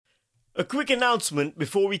A quick announcement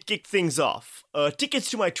before we kick things off.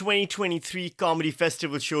 Tickets to my 2023 comedy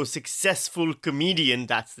festival show Successful Comedian,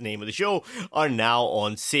 that's the name of the show, are now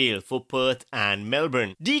on sale for Perth and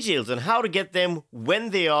Melbourne. Details on how to get them, when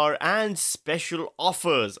they are, and special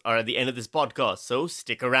offers are at the end of this podcast, so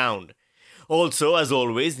stick around. Also, as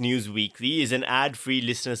always, News Weekly is an ad-free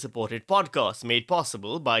listener-supported podcast made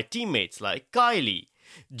possible by teammates like Kylie,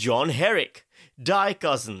 John Herrick, Di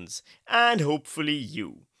Cousins, and hopefully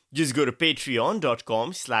you. Just go to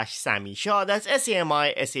patreon.com/Sammy Shah, that's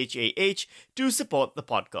SAMISHAH, to support the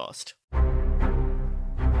podcast.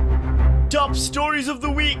 Top stories of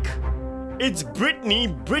the week. It's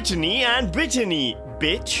Brittany, and Brittany,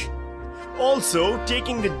 bitch. Also,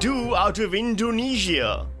 taking the do out of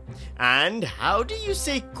Indonesia. And how do you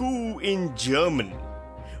say coup in German?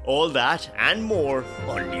 All that and more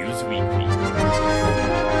on News Weekly.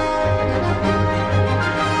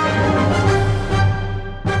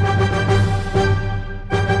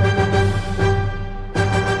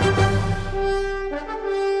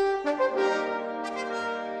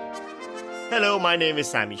 Hello, my name is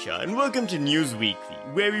Sammy Shah, and welcome to News Weekly,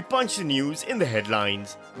 where we punch the news in the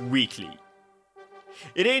headlines weekly.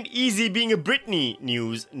 It ain't easy being a Britney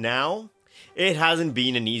news now. It hasn't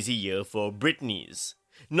been an easy year for Britneys.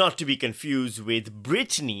 Not to be confused with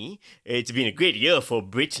Britney, it's been a great year for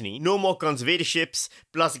Britney. No more conservatorships,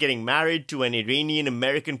 plus getting married to an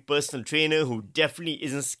Iranian-American personal trainer who definitely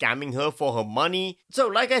isn't scamming her for her money. So,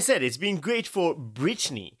 like I said, it's been great for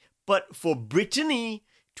Britney. But for Brittany,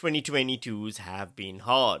 2022s have been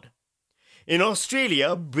hard. In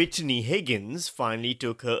Australia, Brittany Higgins finally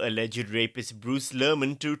took her alleged rapist Bruce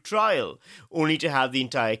Lerman to trial, only to have the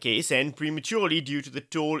entire case end prematurely due to the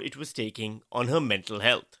toll it was taking on her mental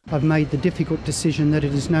health. I've made the difficult decision that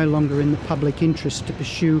it is no longer in the public interest to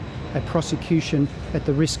pursue a prosecution at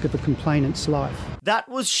the risk of a complainant's life. That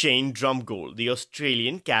was Shane Drumgold, the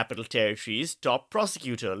Australian Capital Territory's top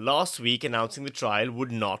prosecutor, last week announcing the trial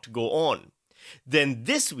would not go on. Then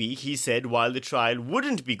this week, he said while the trial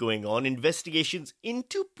wouldn't be going on, investigations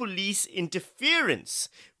into police interference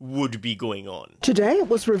would be going on. Today it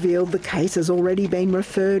was revealed the case has already been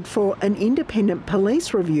referred for an independent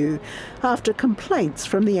police review after complaints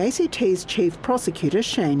from the ACT's Chief Prosecutor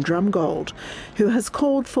Shane Drumgold, who has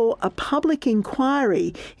called for a public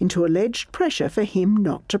inquiry into alleged pressure for him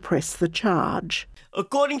not to press the charge.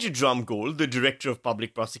 According to Drumgold, the Director of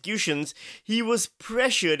Public Prosecutions, he was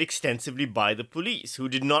pressured extensively by the police, who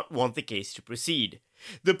did not want the case to proceed.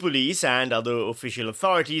 The police and other official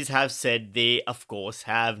authorities have said they, of course,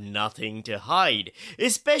 have nothing to hide,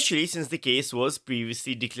 especially since the case was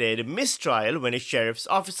previously declared a mistrial when a sheriff's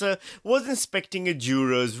officer was inspecting a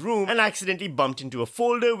juror's room and accidentally bumped into a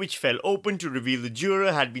folder which fell open to reveal the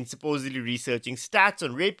juror had been supposedly researching stats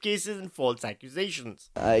on rape cases and false accusations.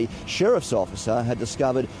 A sheriff's officer had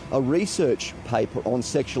discovered a research paper on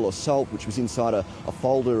sexual assault which was inside a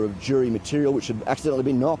folder of jury material which had accidentally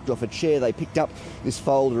been knocked off a chair. They picked up this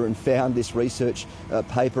folder and found this research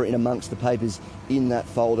paper in amongst the papers in that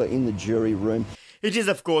folder in the jury room. It is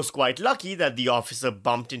of course quite lucky that the officer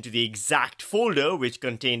bumped into the exact folder which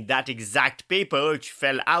contained that exact paper which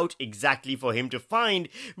fell out exactly for him to find,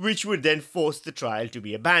 which would then force the trial to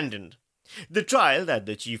be abandoned. The trial that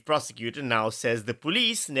the chief prosecutor now says the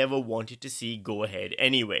police never wanted to see go ahead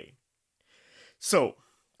anyway. So,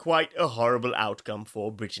 quite a horrible outcome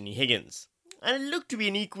for Brittany Higgins. And it looked to be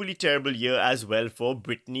an equally terrible year as well for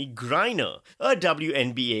Brittany Griner, a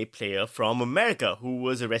WNBA player from America who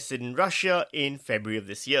was arrested in Russia in February of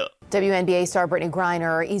this year. WNBA star Brittany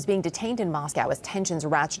Griner is being detained in Moscow as tensions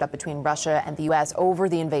ratchet up between Russia and the U.S. over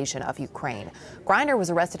the invasion of Ukraine. Griner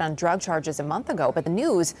was arrested on drug charges a month ago, but the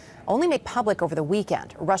news only made public over the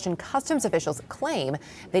weekend. Russian customs officials claim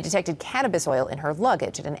they detected cannabis oil in her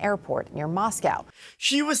luggage at an airport near Moscow.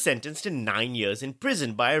 She was sentenced to 9 years in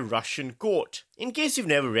prison by a Russian court. In case you've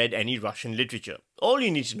never read any Russian literature, all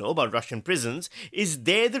you need to know about Russian prisons is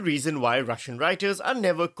they're the reason why Russian writers are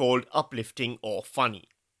never called uplifting or funny.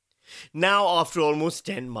 Now, after almost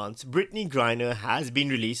 10 months, Brittany Griner has been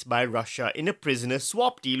released by Russia in a prisoner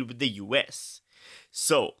swap deal with the US.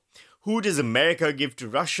 So, who does America give to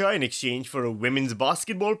Russia in exchange for a women's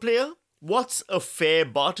basketball player? What's a fair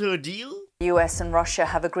barter deal? The US and Russia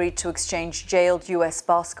have agreed to exchange jailed US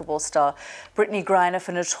basketball star Brittany Griner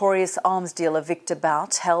for notorious arms dealer Victor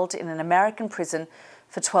Bout, held in an American prison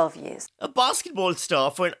for 12 years. A basketball star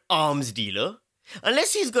for an arms dealer?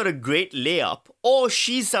 Unless he's got a great layup or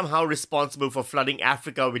she's somehow responsible for flooding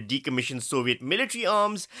Africa with decommissioned Soviet military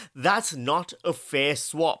arms, that's not a fair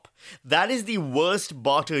swap. That is the worst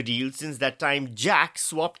barter deal since that time Jack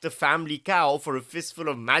swapped the family cow for a fistful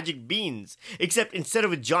of magic beans. Except instead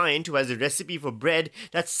of a giant who has a recipe for bread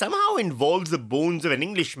that somehow involves the bones of an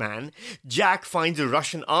Englishman, Jack finds a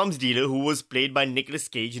Russian arms dealer who was played by Nicolas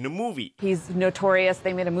Cage in a movie. He's notorious.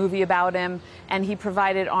 They made a movie about him, and he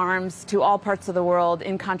provided arms to all parts of the world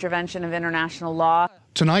in contravention of international law.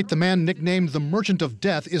 Tonight, the man nicknamed the Merchant of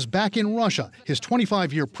Death is back in Russia. His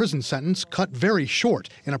 25-year prison sentence cut very short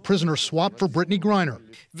in a prisoner swap for Brittany Griner.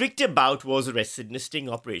 Victor Bout was arrested in a sting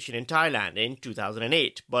operation in Thailand in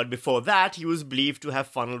 2008, but before that he was believed to have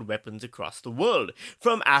funneled weapons across the world,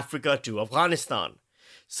 from Africa to Afghanistan.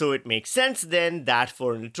 So it makes sense then that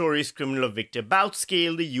for a notorious criminal of Victor Bout's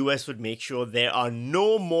scale, the US would make sure there are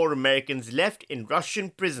no more Americans left in Russian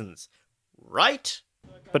prisons. Right?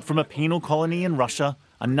 But from a penal colony in Russia,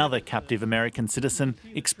 another captive American citizen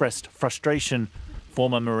expressed frustration.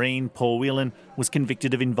 Former Marine Paul Whelan was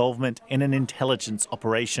convicted of involvement in an intelligence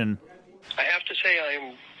operation. I have to say I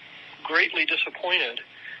am greatly disappointed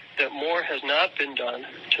that more has not been done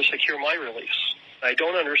to secure my release. I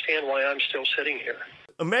don't understand why I'm still sitting here.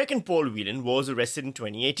 American Paul Whelan was arrested in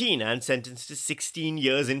 2018 and sentenced to 16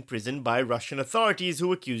 years in prison by Russian authorities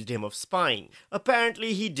who accused him of spying.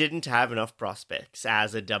 Apparently, he didn't have enough prospects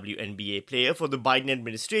as a WNBA player for the Biden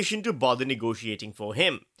administration to bother negotiating for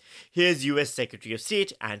him. Here's US Secretary of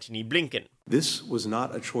State Antony Blinken. This was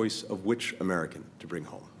not a choice of which American to bring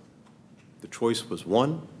home. The choice was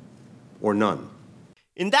one or none.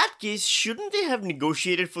 In that case, shouldn't they have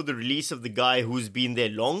negotiated for the release of the guy who's been there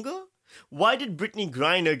longer? Why did Brittany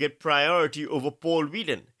Griner get priority over Paul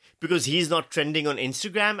Whelan? Because he's not trending on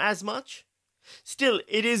Instagram as much? Still,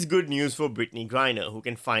 it is good news for Brittany Griner, who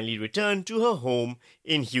can finally return to her home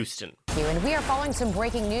in Houston. And we are following some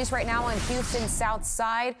breaking news right now on Houston's South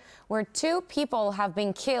Side, where 2 people have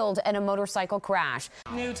been killed in a motorcycle crash.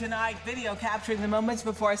 New tonight, video capturing the moments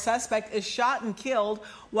before a suspect is shot and killed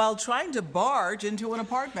while trying to barge into an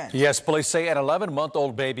apartment. Yes, police say an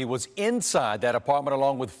 11-month-old baby was inside that apartment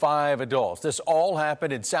along with 5 adults. This all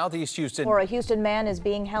happened in Southeast Houston. A Houston man is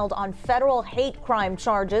being held on federal hate crime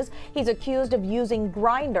charges. He's accused of using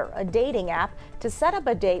Grindr, a dating app, to set up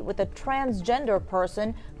a date with a transgender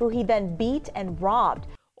person who he then beat and robbed.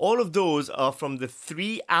 All of those are from the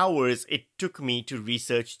 3 hours it took me to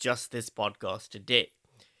research just this podcast today.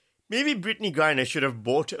 Maybe Brittany Griner should have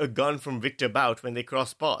bought a gun from Victor Bout when they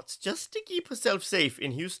crossed paths, just to keep herself safe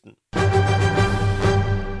in Houston.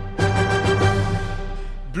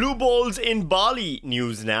 Blue balls in Bali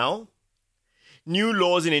news now. New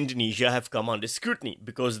laws in Indonesia have come under scrutiny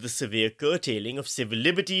because of the severe curtailing of civil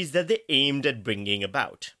liberties that they aimed at bringing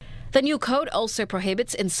about. The new code also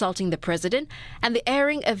prohibits insulting the president and the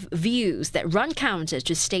airing of views that run counter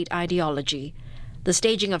to state ideology. The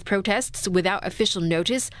staging of protests without official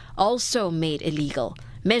notice also made illegal,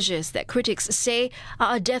 measures that critics say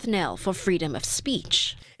are a death knell for freedom of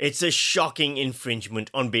speech. It's a shocking infringement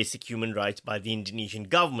on basic human rights by the Indonesian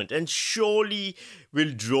government and surely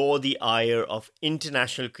will draw the ire of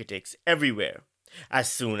international critics everywhere, as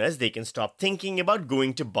soon as they can stop thinking about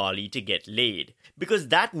going to Bali to get laid. Because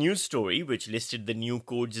that news story, which listed the new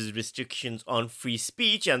code's restrictions on free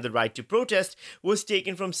speech and the right to protest, was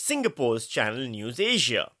taken from Singapore's channel News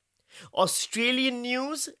Asia. Australian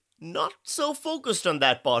news, not so focused on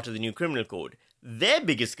that part of the new criminal code. Their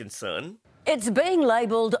biggest concern: it's being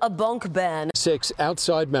labelled a bonk ban. Sex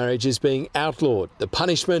outside marriage is being outlawed. The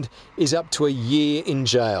punishment is up to a year in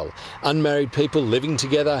jail. Unmarried people living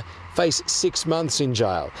together face 6 months in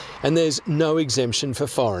jail. And there's no exemption for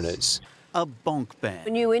foreigners. A bonk ban. A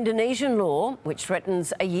new Indonesian law which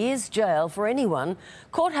threatens a year's jail for anyone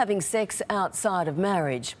caught having sex outside of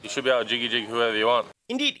marriage. You should be able to jiggy whoever you want.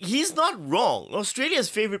 Indeed, he's not wrong. Australia's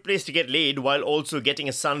favourite place to get laid while also getting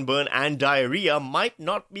a sunburn and diarrhea might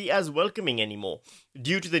not be as welcoming anymore,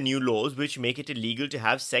 due to the new laws which make it illegal to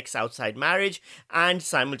have sex outside marriage and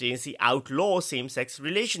simultaneously outlaw same-sex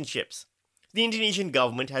relationships. The Indonesian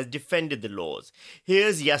government has defended the laws.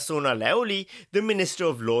 Here's Yasona Laoli, the Minister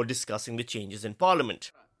of Law, discussing the changes in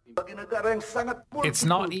Parliament. It's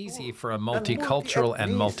not easy for a multicultural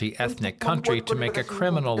and multi-ethnic country to make a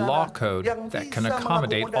criminal law code that can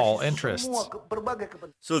accommodate all interests.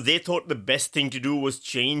 So they thought the best thing to do was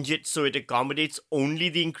change it so it accommodates only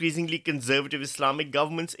the increasingly conservative Islamic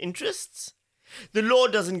government's interests? The law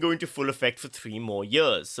doesn't go into full effect for 3 more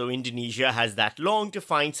years, so Indonesia has that long to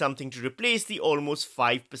find something to replace the almost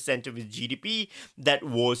 5% of its GDP that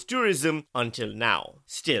was tourism until now.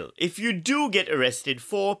 Still, if you do get arrested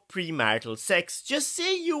for premarital sex, just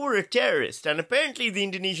say you were a terrorist, and apparently the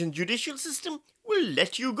Indonesian judicial system will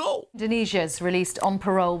let you go. Indonesia's released on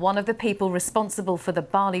parole one of the people responsible for the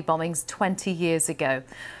Bali bombings 20 years ago.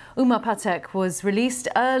 Umar Patek was released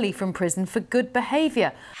early from prison for good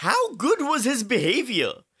behaviour. How good was his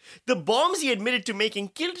behaviour? The bombs he admitted to making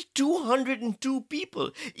killed 202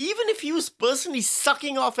 people. Even if he was personally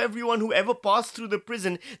sucking off everyone who ever passed through the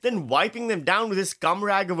prison, then wiping them down with his cum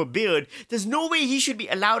rag of a beard, there's no way he should be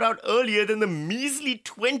allowed out earlier than the measly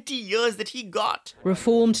 20 years that he got.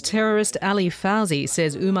 Reformed terrorist Ali Fauzi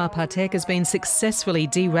says Umar Patek has been successfully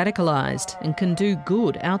de-radicalised and can do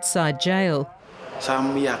good outside jail.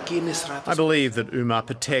 I believe that Umar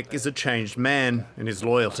Patek is a changed man, and his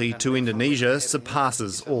loyalty to Indonesia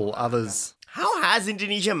surpasses all others. How has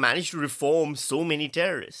Indonesia managed to reform so many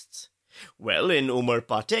terrorists? Well, in Umar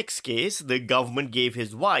Patek's case, the government gave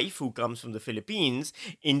his wife, who comes from the Philippines,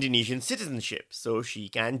 Indonesian citizenship, so she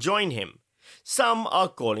can join him. Some are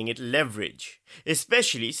calling it leverage,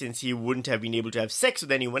 especially since he wouldn't have been able to have sex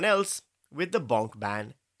with anyone else with the bonk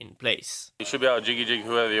ban in place. You should be able to jiggy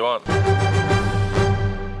whoever you want.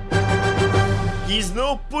 He's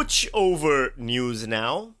no putsch-over news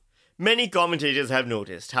now. Many commentators have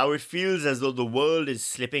noticed how it feels as though the world is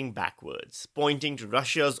slipping backwards, pointing to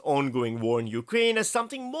Russia's ongoing war in Ukraine as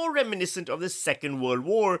something more reminiscent of the Second World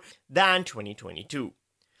War than 2022.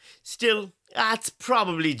 Still, that's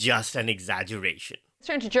probably just an exaggeration. Let's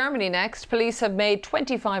turn to Germany next. Police have made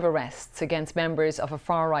 25 arrests against members of a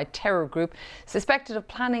far-right terror group suspected of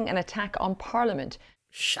planning an attack on Parliament.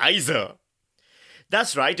 Scheiße!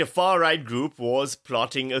 That's right, a far-right group was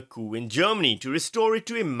plotting a coup in Germany to restore it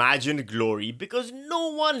to imagined glory because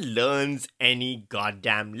no one learns any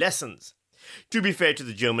goddamn lessons. To be fair to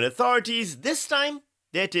the German authorities, this time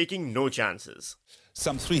they're taking no chances.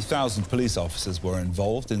 Some 3,000 police officers were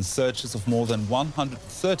involved in searches of more than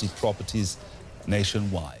 130 properties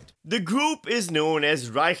nationwide. The group is known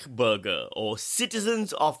as Reichsbürger, or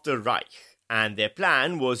Citizens of the Reich. And their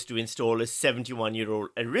plan was to install a 71-year-old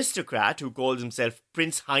aristocrat who calls himself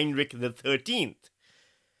Prince Heinrich XIII.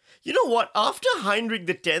 You know what? After Heinrich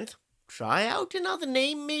X, try out another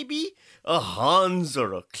name maybe? A Hans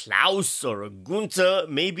or a Klaus or a Gunther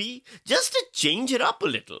maybe? Just to change it up a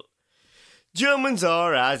little. Germans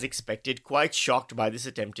are, as expected, quite shocked by this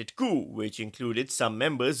attempted coup, which included some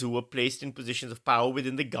members who were placed in positions of power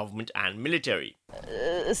within the government and military.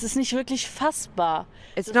 It's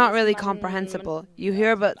not really comprehensible. You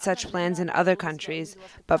hear about such plans in other countries,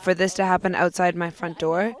 but for this to happen outside my front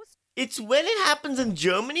door? It's when it happens in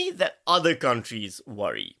Germany that other countries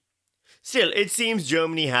worry. Still, it seems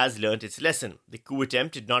Germany has learnt its lesson. The coup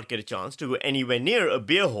attempt did not get a chance to go anywhere near a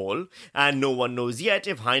beer hall, and no one knows yet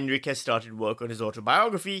if Heinrich has started work on his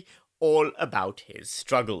autobiography, all about his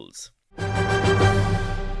struggles.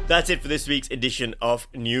 That's it for this week's edition of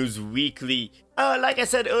News Weekly. Like I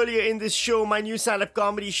said earlier in this show, my new stand-up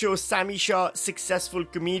comedy show, Sammy Shah, Successful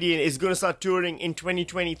Comedian, is going to start touring in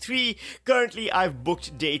 2023. Currently, I've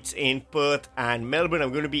booked dates in Perth and Melbourne. I'm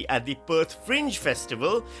going to be at the Perth Fringe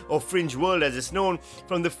Festival, or Fringe World as it's known,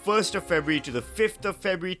 from the 1st of February to the 5th of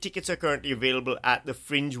February. Tickets are currently available at the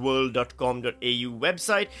fringeworld.com.au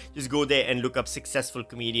website. Just go there and look up Successful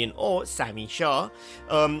Comedian or Sammy Shah.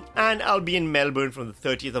 And I'll be in Melbourne from the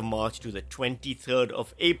 30th of March to the 23rd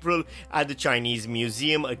of April at the Chinese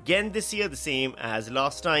Museum again this year, the same as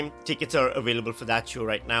last time. Tickets are available for that show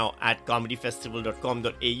right now at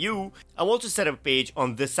comedyfestival.com.au. I've also set up a page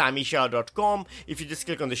on thesammyshah.com. If you just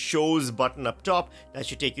click on the shows button up top, that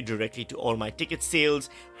should take you directly to all my ticket sales.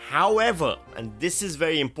 However, and this is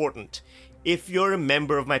very important, if you're a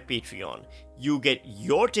member of my Patreon, you get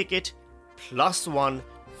your ticket plus one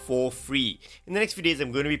for free. In the next few days,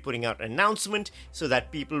 I'm going to be putting out an announcement so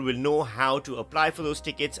that people will know how to apply for those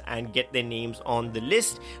tickets and get their names on the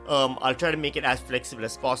list. I'll try to make it as flexible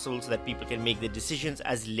as possible so that people can make their decisions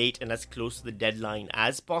as late and as close to the deadline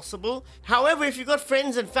as possible. However, if you've got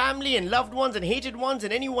friends and family and loved ones and hated ones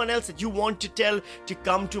and anyone else that you want to tell to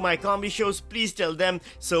come to my comedy shows, please tell them.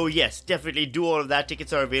 So yes, definitely do all of that.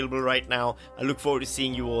 Tickets are available right now. I look forward to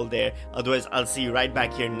seeing you all there. Otherwise, I'll see you right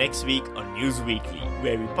back here next week on News Weekly,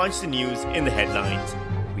 where we punch the news in the headlines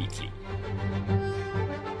weekly.